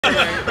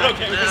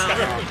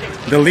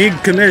The league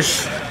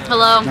commish.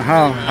 Hello.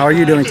 How are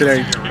you doing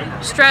today?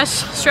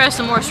 Stress,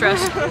 and more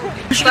stress.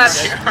 But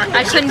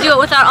I couldn't do it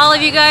without all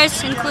of you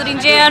guys, including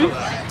Jan.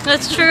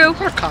 That's true.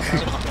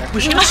 We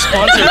should have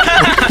sponsored.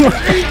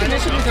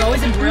 Commissioners are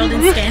always embroiled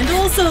in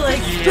scandals, so like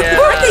The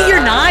part that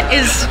you're not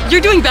is you're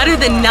doing better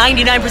than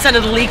 99%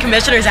 of the league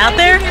commissioners out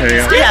there.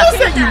 There you go. scandals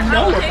that you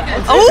know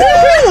about.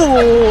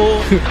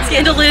 Oh!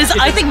 Scandal is,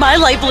 I think my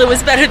light blue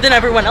is better than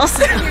everyone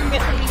else's.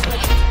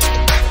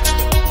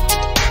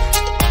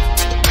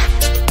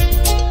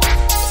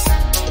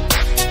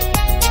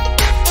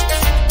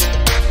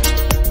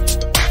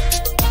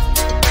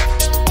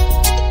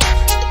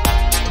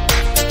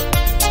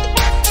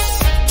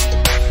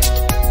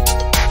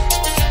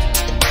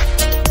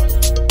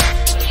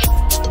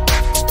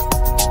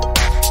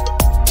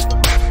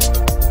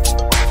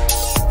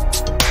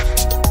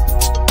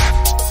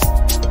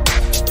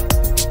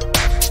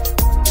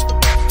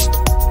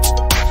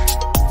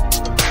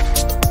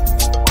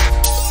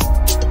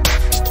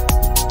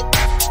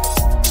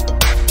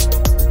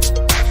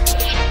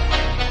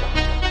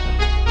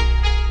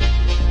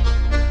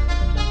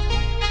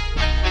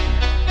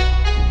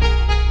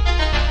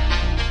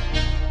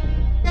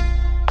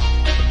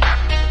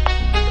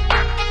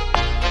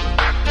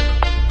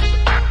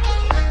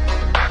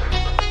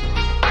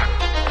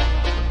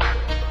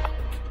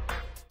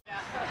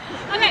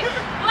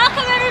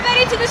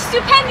 To the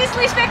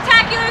stupendously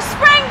spectacular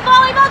spring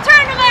volleyball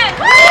tournament!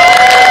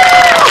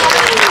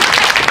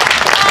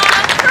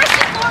 First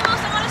and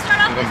foremost, I want to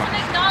start off with some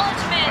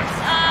acknowledgements.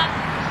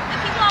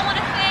 The people I want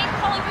to thank,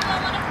 calling people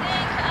I want to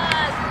thank,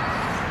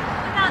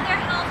 without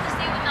their help, this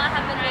day would not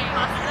have been made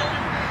possible.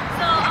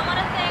 So I want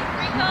to thank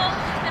Rico,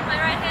 who's been my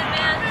right-hand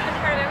man, who's been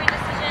part of every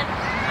decision.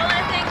 I want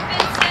to thank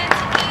Vincent,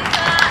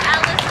 Isa,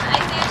 Alice, and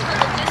Isaiah for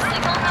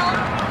logistical help.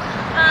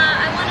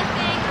 I want to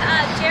thank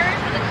Jared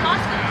for the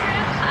costume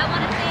trip. I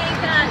want to thank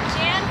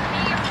Jan for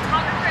being your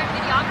photographer and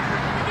videographer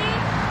for the day.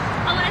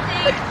 I want to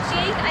thank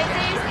Jake,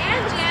 Isaiah,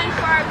 and Jan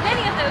for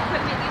many of the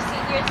equipment you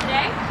see here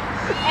today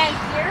and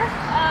here.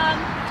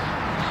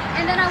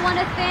 And then I want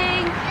to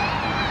thank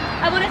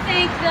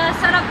the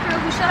setup crew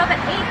who showed up at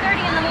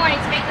 8:30 in the morning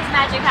to make this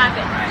magic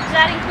happen. So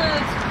that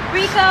includes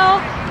Rico,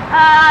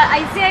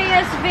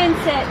 Isaiah,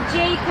 Vincent,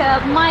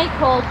 Jacob,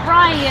 Michael,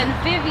 Brian,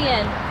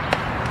 Vivian,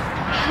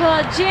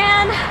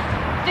 Jan,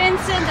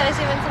 Vincent, did I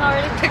say Vincent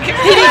already?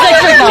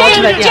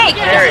 Jake.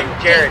 Jared.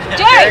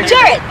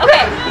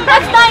 Okay,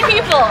 that's 9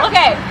 people.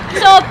 Okay,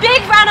 so a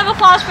big round of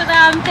applause for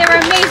them. They were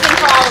amazing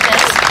for all of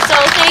this. So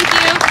thank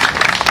you.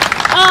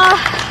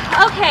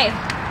 Okay.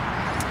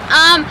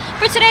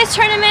 For today's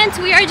tournament,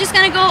 we are just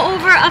gonna go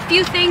over a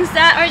few things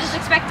that are just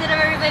expected of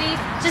everybody.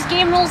 Just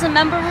game rules and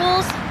member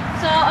rules.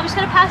 So I'm just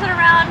gonna pass it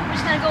around. We're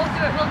just gonna go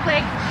through it real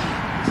quick.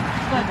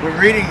 We're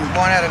reading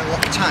one at a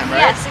time,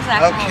 right? Yes,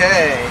 exactly.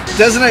 Okay.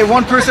 Designate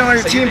one person on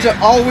your team to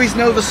always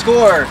know the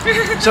score.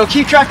 So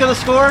keep track of the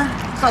score.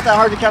 It's not that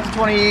hard to count to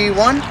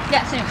 21.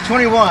 Yeah, same.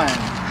 21.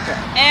 Okay.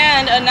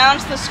 And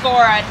announce the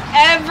score at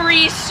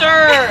every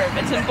serve.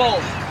 It's in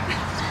bold.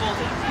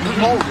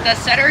 The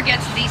setter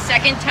gets the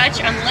second touch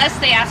unless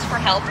they ask for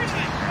help.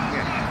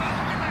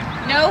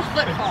 No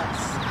footfalls.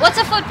 What's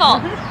a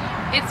football?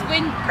 It's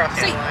when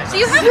So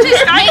you have to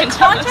make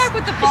contact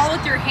with the ball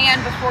with your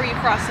hand before you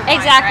cross the line.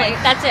 Exactly.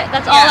 Right? That's it.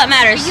 That's all that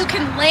matters. you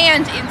can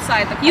land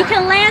inside the corner. You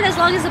can land as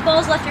long as the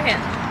ball's left your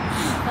hand.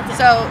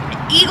 So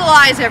eagle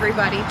eyes,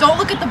 everybody. Don't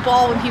look at the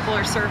ball when people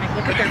are serving.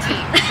 Look at their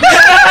team.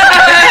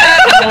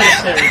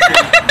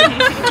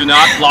 Do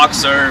not block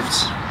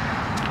serves.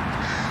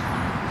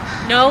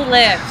 No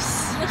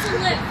lifts. What's a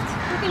lift?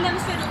 Who can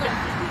demonstrate a lift?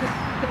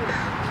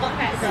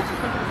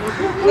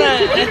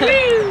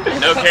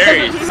 No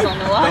carries. Don't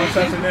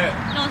touch the net.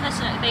 Don't touch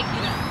the net. Thank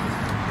you.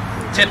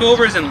 Tip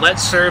overs and let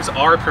serves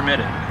are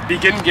permitted.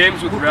 Begin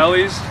games with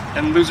rallies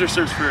and loser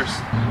serves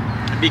first.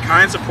 Be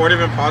kind,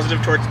 supportive, and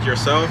positive towards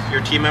yourself,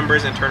 your team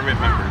members, and tournament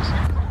members.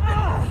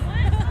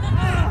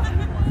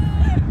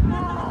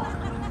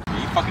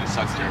 You fucking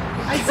sucks, Jared.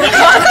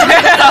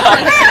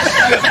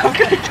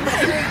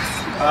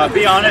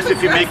 Be honest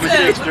if you make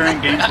mistakes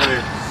during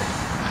gameplay.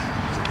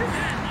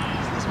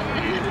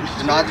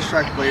 Do not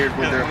distract players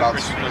when they're about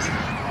to score.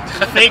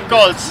 Fake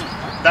goals.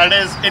 That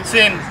is, it's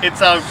in.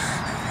 It's out.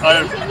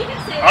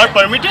 Are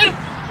permitted?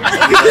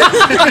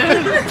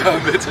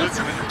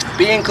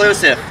 Be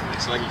inclusive.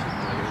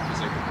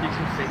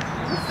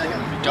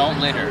 Don't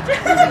litter.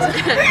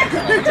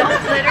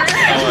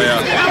 Oh yeah.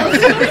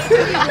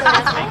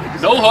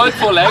 No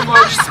hurtful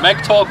language.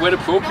 Smack talk when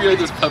appropriate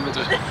is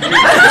permitted.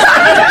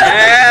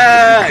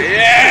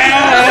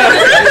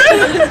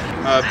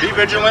 Be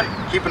vigilant.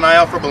 Keep an eye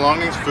out for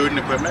belongings, food, and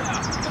equipment.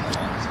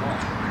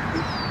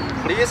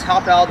 Please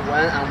help out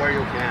when and where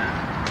you can.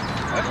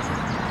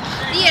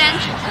 The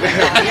end.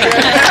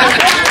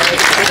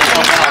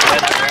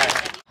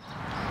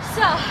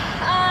 So,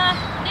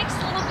 next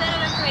little bit of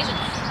information.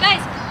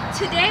 Guys,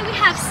 today we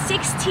have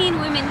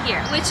 16 women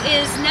here, which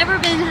is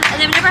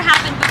they've never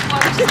happened before,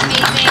 which is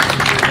amazing.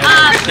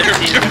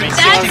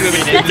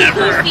 That's a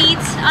cool feat.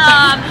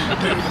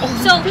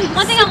 So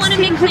one thing I want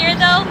make clear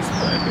though,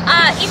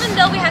 even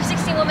though we have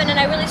 16 women and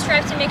I really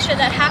strive to make sure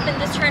that happened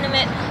this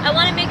tournament, I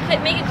want to make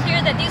it clear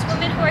that these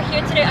women who are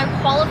here today are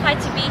qualified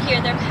to be here.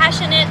 They're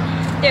passionate,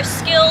 they're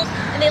skilled,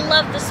 and they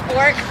love the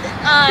sport.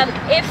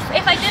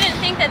 If I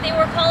didn't think that they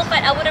were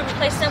qualified, I would have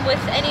replaced them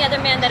with any other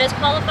man that is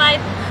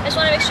qualified. I just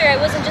want to make sure it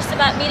wasn't just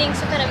about meeting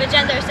some kind of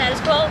agenda or status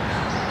quo.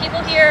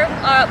 People here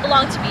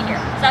belong to be here.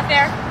 Is that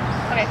fair?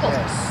 Okay, cool.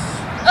 Yes.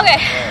 Okay.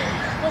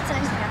 What's the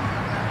next step?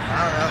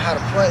 I don't know how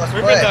to play. Let's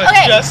play.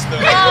 Okay.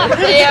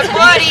 Yeah,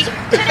 buddy.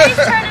 Today's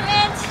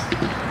tournament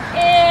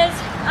is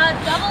a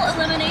double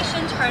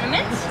elimination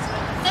tournament.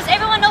 Does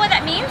everyone know what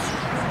that means?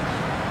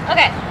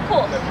 Okay,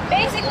 cool.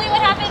 Basically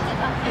what happens is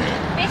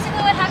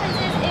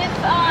if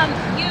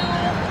you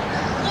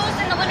lose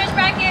in the winner's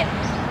bracket,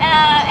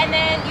 and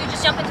then you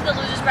just jump into the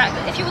loser's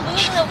bracket. If you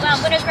lose in the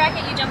winner's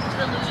bracket, you jump into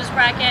the loser's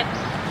bracket.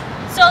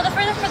 So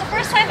for the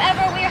first time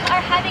ever, we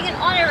are having an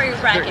honorary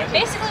bracket.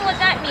 Basically what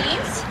that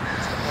means...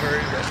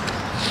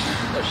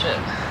 Oh shit.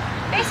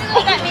 Basically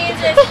what that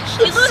means is,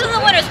 you lose in the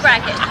winner's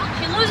bracket.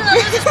 If you lose in the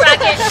loser's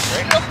bracket,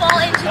 you'll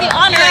fall into the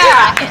honorary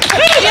bracket.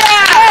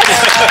 Yes!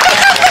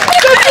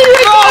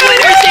 We're all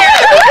winners here.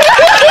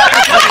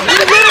 You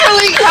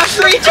literally have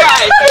 3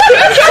 tries.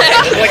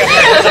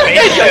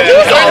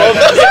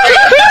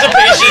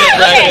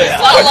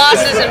 Well,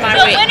 losses in my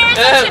way. The winners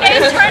of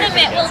today's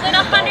tournament will win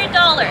 $100,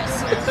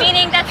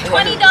 meaning that's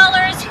 $20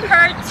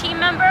 per team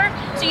member,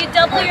 so you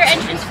double your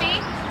entrance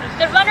fee.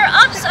 The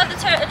runner-ups of the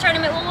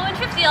tournament will win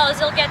 $50.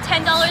 They'll get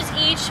 $10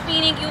 each,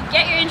 meaning you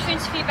get your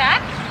entrance fee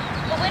back.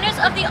 The winners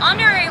of the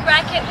honorary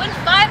bracket win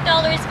 $5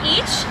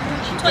 each,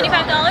 $25.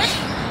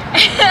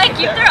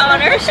 Keep their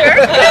honor, sure.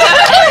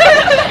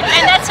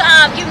 And that's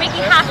you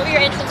making half of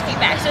your entrance fee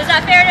back. So is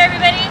that fair to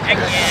everybody?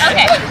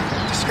 Okay.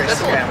 Disgrace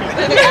the family.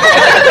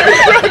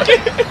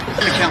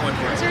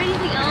 Is there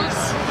anything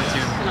else?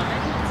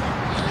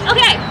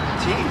 Okay.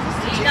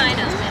 No, I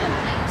know.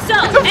 So,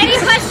 any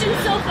questions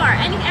so far?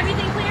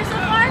 Everything clear so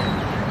far?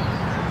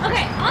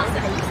 Okay,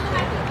 awesome. I'm so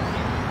happy.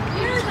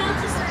 We're about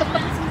to start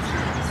announcing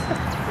teams.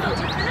 So,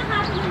 what's going to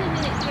happen in a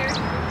minute here,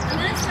 I'm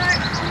going to start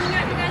calling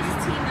out your guys'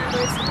 team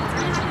members. What's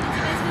going to happen is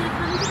you guys are going to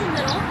come into the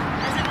middle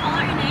as I call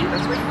out your name.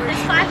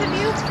 There's 5 of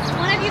you.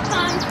 1 of you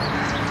come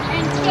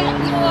and get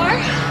your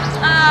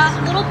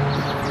little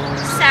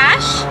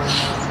sash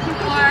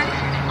or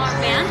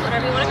armband,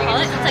 whatever you want to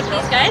call it. It's like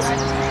these guys.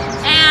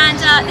 And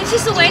it's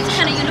just a way to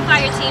kind of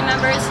unify your team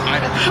members.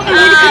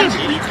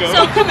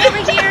 So come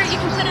over here, you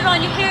can put it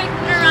on your hair, you can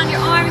put it around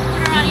your arm, you can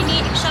put it around your knee,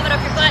 you can shove it up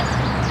your butt.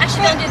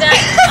 Actually, don't do that.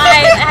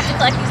 I have to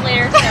collect these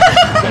later.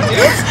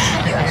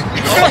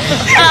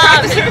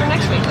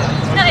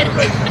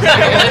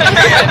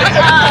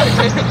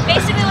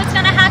 Basically what's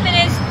going to happen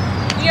is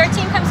your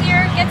team comes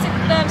here, gets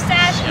the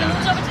sash, and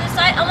moves over to the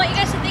side. I want you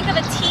guys to think of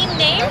a team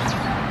name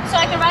so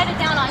I can write it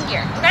down on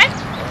here. Okay?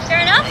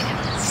 Fair enough?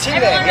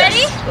 Everyone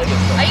ready?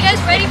 Are you guys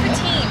ready for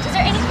teams? Is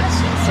there any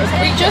questions?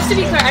 Wait, just to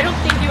be clear, I don't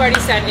think you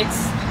already said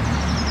it's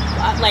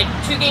like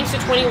 2 games to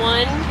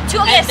 21.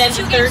 Yes, and then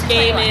the third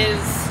game 21.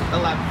 is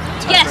 11.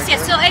 Yes.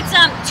 So it's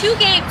 2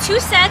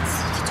 sets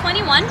to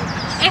 21.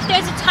 If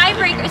there's a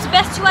tiebreaker, it's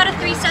best 2 out of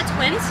 3 sets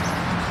wins.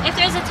 If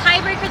there's a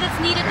tiebreaker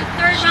that's needed, the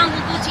third round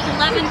will go to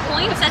 11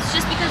 points. That's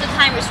just because of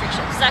time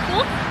restrictions. Is that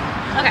cool?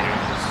 Okay.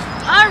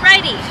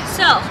 Alrighty.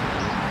 So,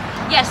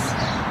 yes.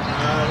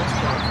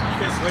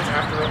 You can switch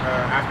after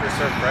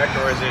serve break,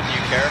 or is it do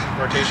you care?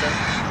 Rotation?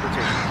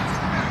 Rotation.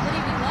 What do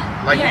you mean,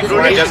 what? Like you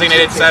are a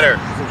designated setter.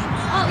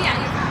 Oh, yeah.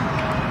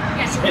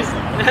 Yes.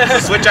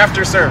 So switch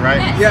after serve,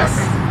 right? Yes.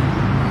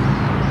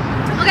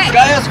 Okay.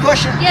 Guy has a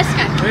question. Yes,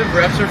 Scott. Do we have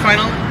reps or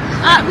final?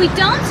 We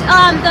don't.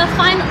 The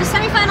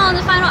semifinal and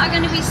the final are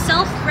going to be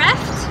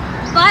self-refed,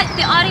 but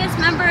the audience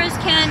members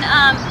can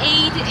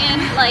aid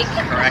in like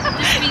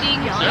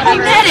distributing.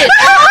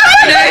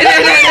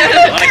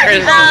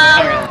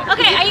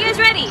 Okay, are you guys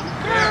ready?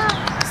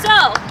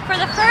 So for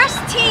the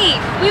first team,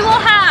 we will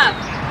have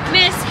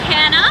Miss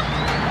Hannah,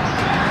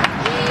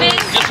 Miss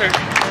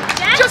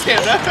Jackie, Just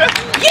Hannah.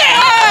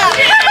 Yeah!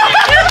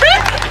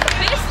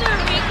 Mr.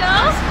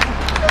 Rico.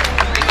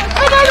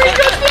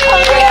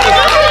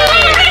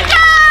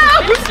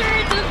 Mr.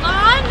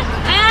 Devon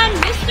and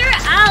Mr.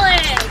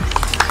 Alex.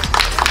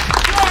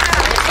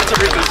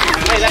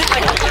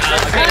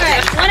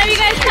 Alright, one of you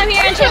guys come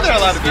here and check. They're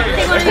allowed to be here.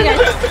 Take one of you guys.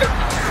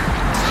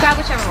 Grab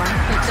whichever one.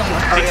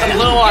 Okay.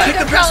 Blue one. Pick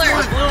the color.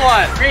 Blue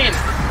one. Green.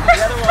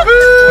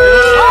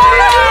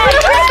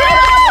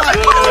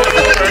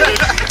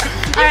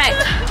 Alright,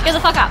 get the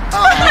fuck out.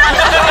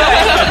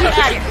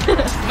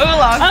 Move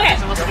along. Okay.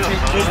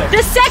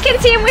 The second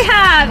team we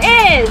have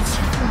is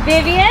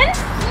Vivian,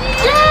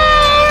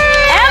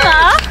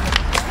 Emma,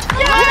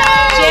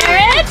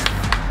 Jared,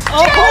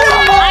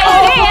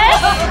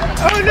 Isaiah,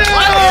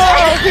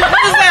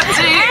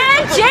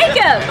 and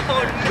Jacob.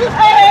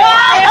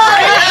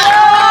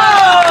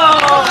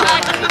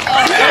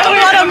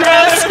 What a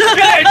mess.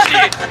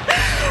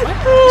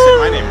 You said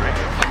my name, right?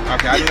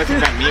 Okay, I didn't know if you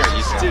meant me or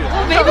you said.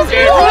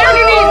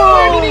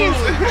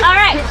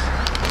 Alright.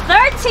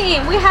 Third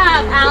team, we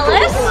have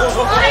Alice,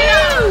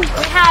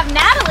 we have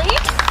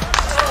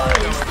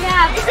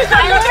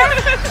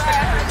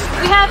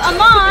We have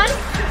Amon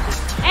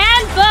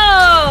and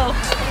Bo.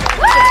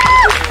 Woo!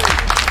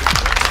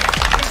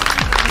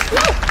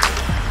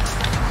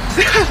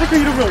 I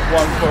need to roll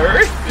one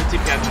word. Good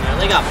team captain.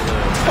 They got blue.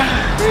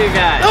 Who you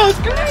got? Oh, it's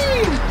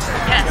green.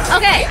 Yes.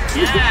 Okay.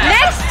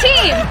 Next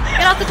team.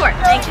 Get off the court.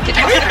 Thank you.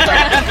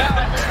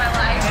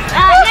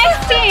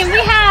 Next team,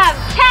 we have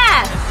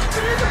Cass.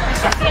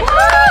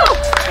 Woo!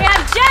 We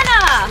have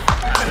Jenna.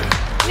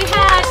 We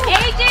have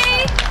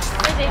AJ.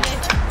 Where's AJ?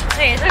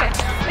 There he is. Okay.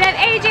 We have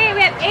AJ.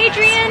 We have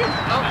Adrian.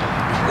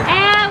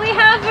 And we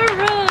have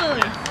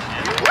Varun.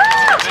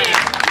 Woo!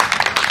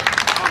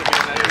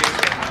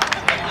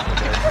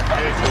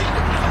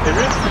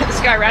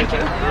 This guy round 2.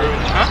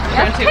 Huh?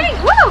 Round 2. Okay,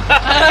 woo!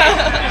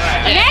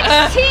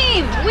 Next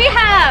team, we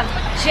have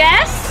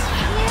Jess.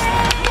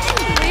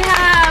 We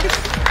have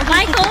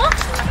Michael.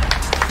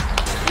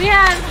 We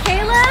have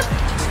Caleb.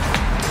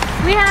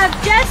 We have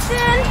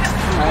Justin.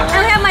 And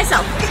we have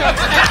myself.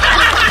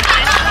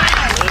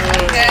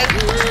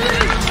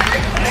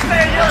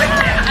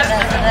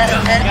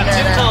 Got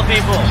 2 tall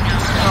people.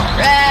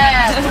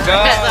 What's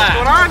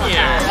going on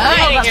here?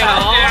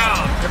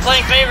 You're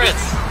playing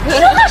favorites. You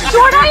know how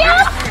short I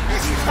am?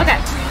 Okay.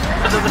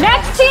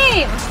 Next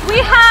team, we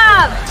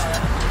have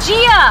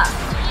Gia.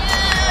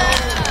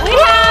 We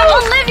have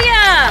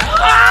Olivia.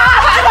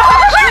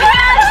 We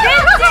have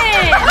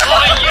Vincent.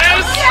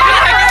 Yes!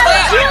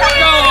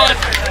 Julian.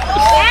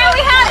 And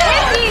we have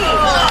Izzy.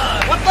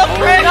 What the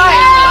frick?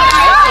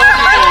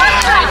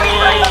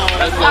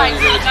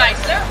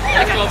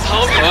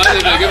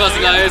 Give us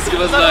nice.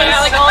 I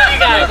like all of you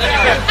guys.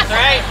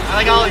 Alright? I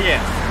like all of you.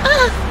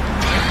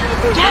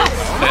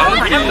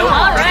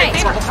 All right.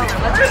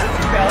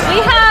 We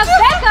have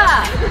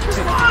Becca.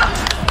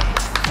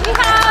 We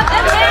have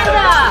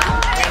Amanda.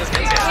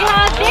 We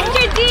have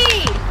Victor D.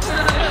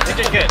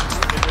 Victor's good.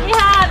 We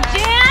have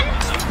Jan.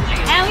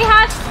 And we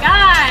have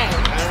Sky.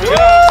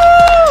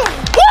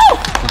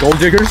 Gold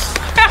diggers?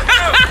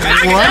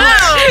 We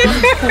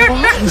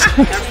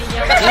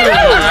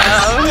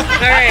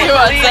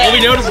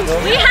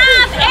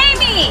have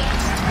Amy.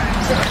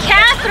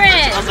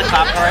 Catherine. Let's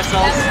clap for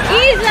ourselves.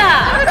 Isa.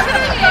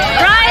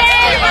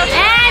 Brian.